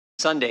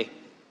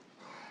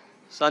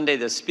Sunday,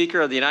 the Speaker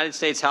of the United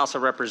States House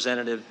of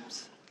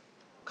Representatives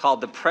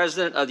called the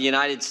President of the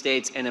United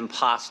States an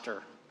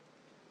imposter.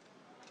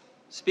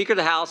 Speaker of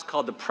the House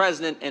called the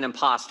President an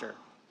imposter.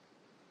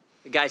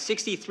 The guy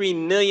 63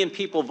 million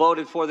people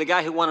voted for, the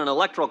guy who won an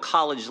electoral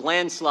college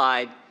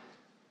landslide,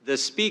 the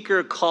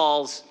Speaker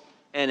calls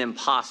an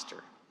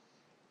imposter.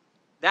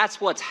 That's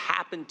what's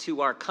happened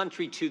to our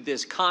country, to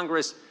this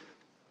Congress.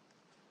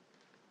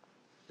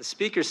 The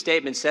Speaker's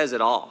statement says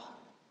it all.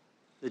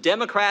 The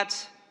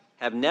Democrats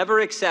have never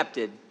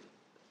accepted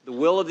the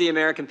will of the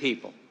American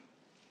people.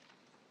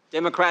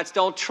 Democrats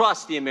don't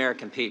trust the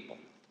American people.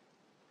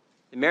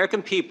 The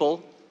American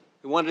people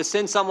who wanted to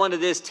send someone to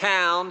this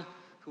town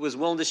who was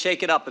willing to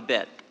shake it up a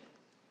bit,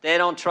 they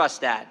don't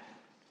trust that.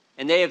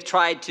 And they have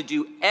tried to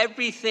do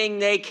everything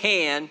they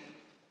can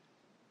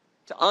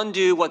to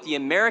undo what the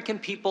American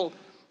people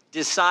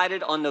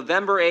decided on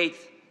November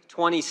 8th,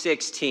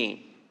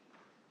 2016.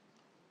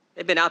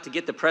 They've been out to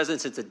get the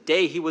president since the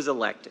day he was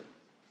elected.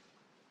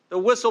 The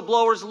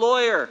whistleblower's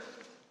lawyer,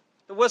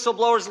 the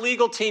whistleblower's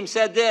legal team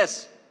said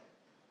this,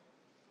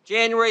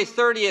 January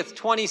 30th,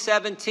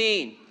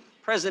 2017,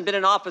 president been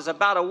in office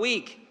about a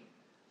week.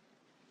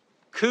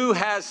 Coup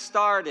has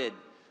started.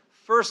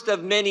 First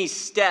of many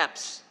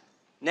steps.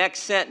 Next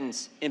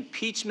sentence,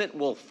 impeachment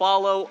will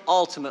follow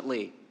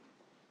ultimately.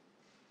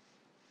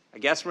 I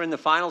guess we're in the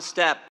final step.